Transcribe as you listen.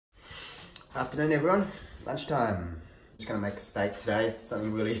Afternoon everyone, lunchtime. Just gonna make a steak today,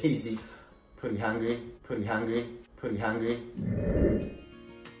 something really easy. Pretty hungry.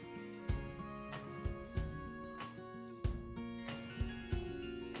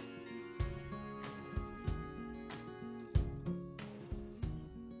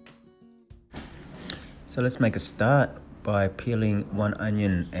 So let's make a start by peeling one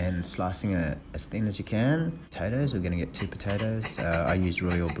onion and slicing it as thin as you can. Potatoes, we're gonna get 2 potatoes. I use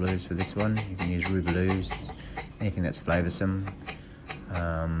Royal Blues for this one. You can use Rubaloos, anything that's flavoursome.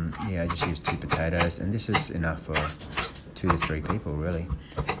 Yeah, I just use 2 potatoes, and this is enough for 2 to 3 people really.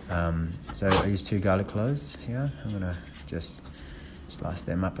 So I use 2 garlic cloves here. I'm gonna just slice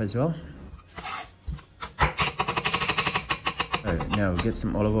them up as well. So now we'll get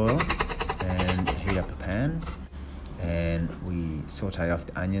some olive oil and heat up a pan, and we saute off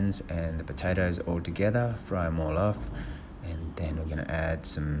the onions and the potatoes all together, fry them all off, and then we're going to add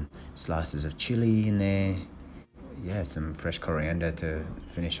some slices of chili in there, yeah, some fresh coriander to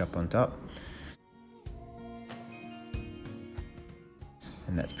finish up on top.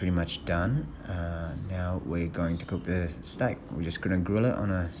 And that's pretty much done. Now we're going to cook the steak. We're just going to grill it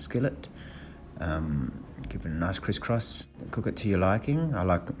on a skillet. Give it a nice crisscross. Cook it to your liking. I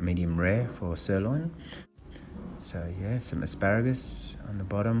like medium rare for sirloin. So yeah, some asparagus on the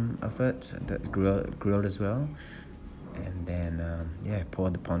bottom of it, that grilled as well. And then yeah,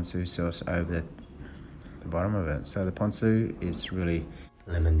 pour the Ponzu sauce over the bottom of it. So the Ponzu is really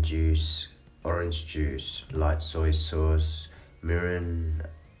lemon juice, orange juice, light soy sauce, mirin,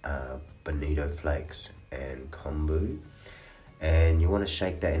 bonito flakes, and kombu. And you want to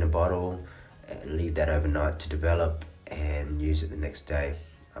shake that in a bottle and leave that overnight to develop and use it the next day.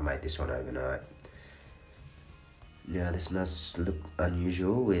 I made this one overnight. Now this must look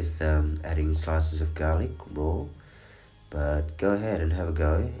unusual with adding slices of garlic raw, but go ahead and have a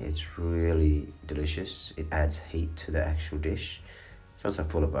go. It's really delicious. It adds heat to the actual dish. It's also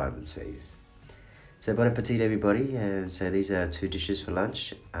full of vitamin C's. So bon appetit everybody, and so these are 2 dishes for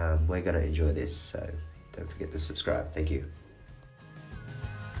lunch. We're gonna enjoy this, so don't forget to subscribe. Thank you.